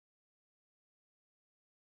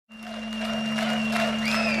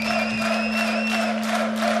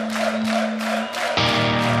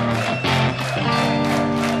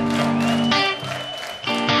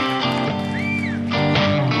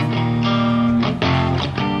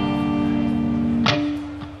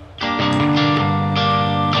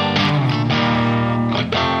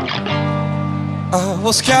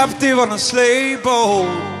was captive on a slave boat,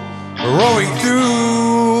 rowing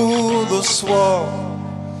through the swamp.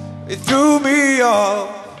 It threw me off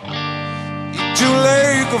into a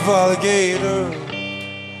lake of alligator.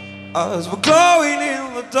 Eyes were glowing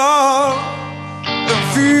in the dark,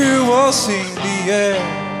 and fear was in the air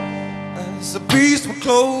as the beasts were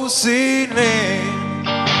closing in.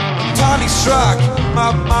 Panic struck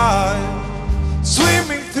my mind,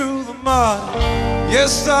 swimming through the mud.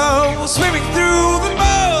 Yes, I was swimming through the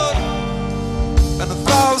mud, and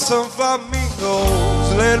 1,000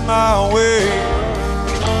 flamingos led my way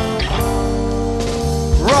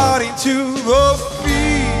right into the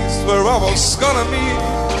feast where I was gonna meet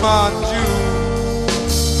my Jew.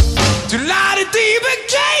 Tonight a demon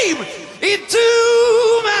came into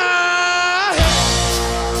my head.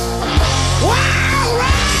 Wow,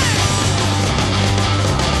 right.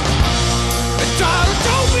 And tried to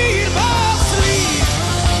throw me in my sleep.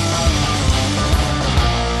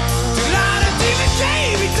 Tonight a demon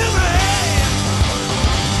came into my head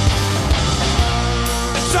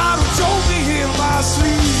and tried to throw me in my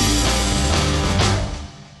sleep.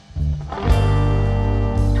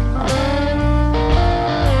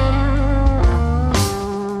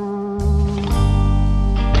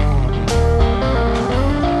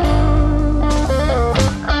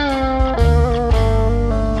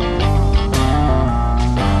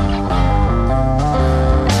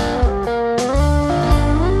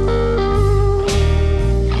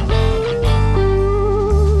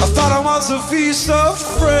 A feast of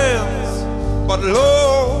friends, but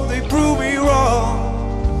Lord, they proved me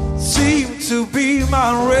wrong. Seemed to be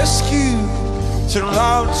my rescue, turned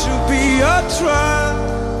out to be a trap.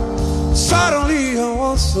 Suddenly I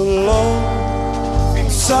was alone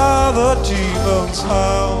inside the demon's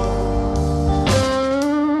house.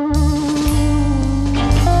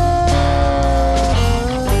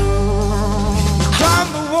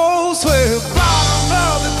 Climbed the walls where bottom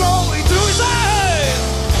fell the going through his eyes.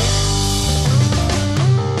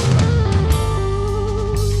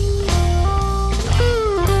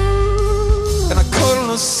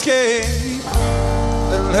 Escape,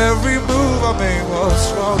 and every move I made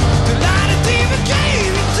was wrong. Tonight a demon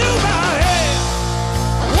came into my head.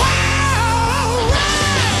 Wow,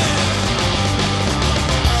 right.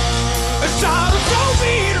 And tried to throw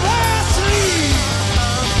me in my sleep.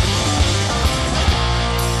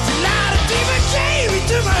 Tonight a demon came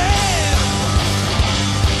into my head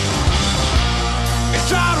and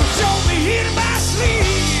tried to throw me in my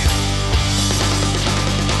sleep.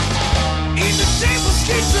 In the devil's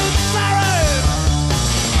kitchen, Siren,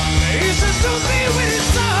 he seduced me with his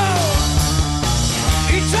soul.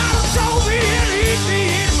 He tried to throw me and eat me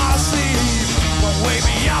in my sleep, but wake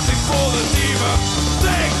me up before the demon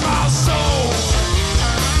take my soul.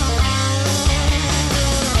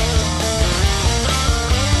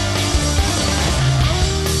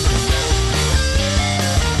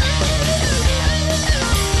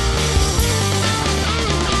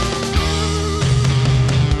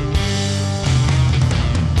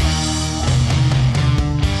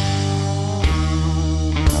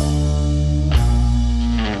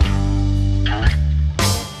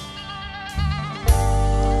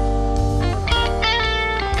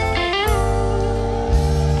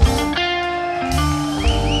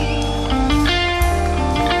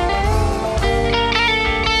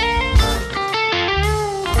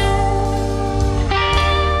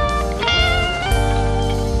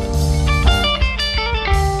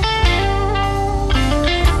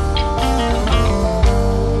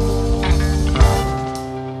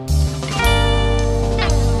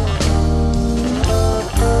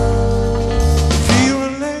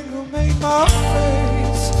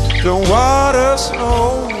 The water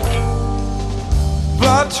snow,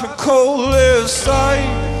 blood turned cold inside.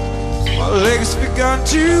 My legs began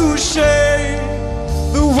to shake.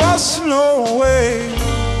 There was no way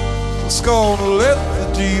I was gonna let the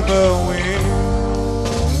demon win.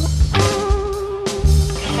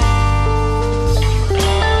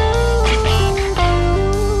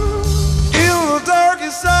 In the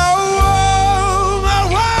darkest hour, my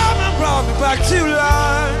woman brought me back to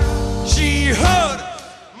life. She heard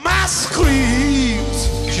my screams,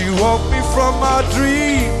 she woke me from my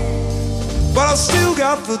dream, but I still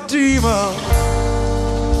got the demon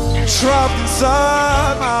trapped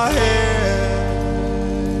inside my head.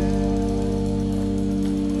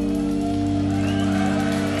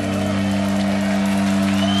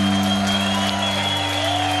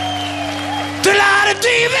 The light of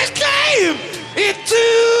demon came into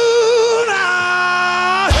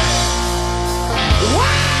my head.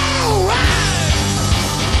 Wow, right.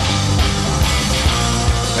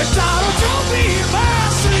 And I don't throw me in my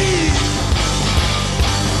sleep.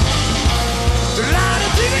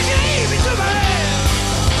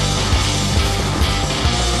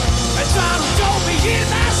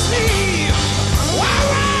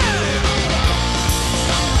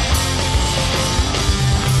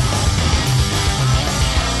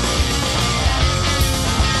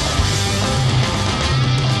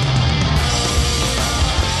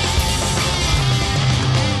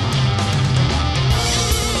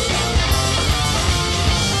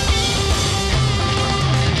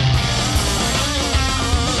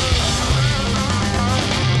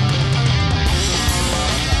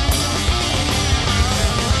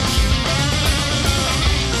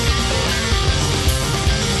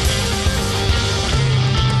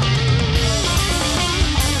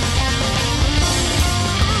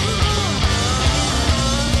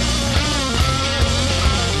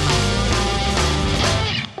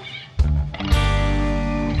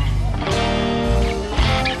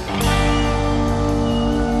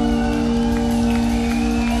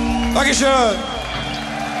 vision.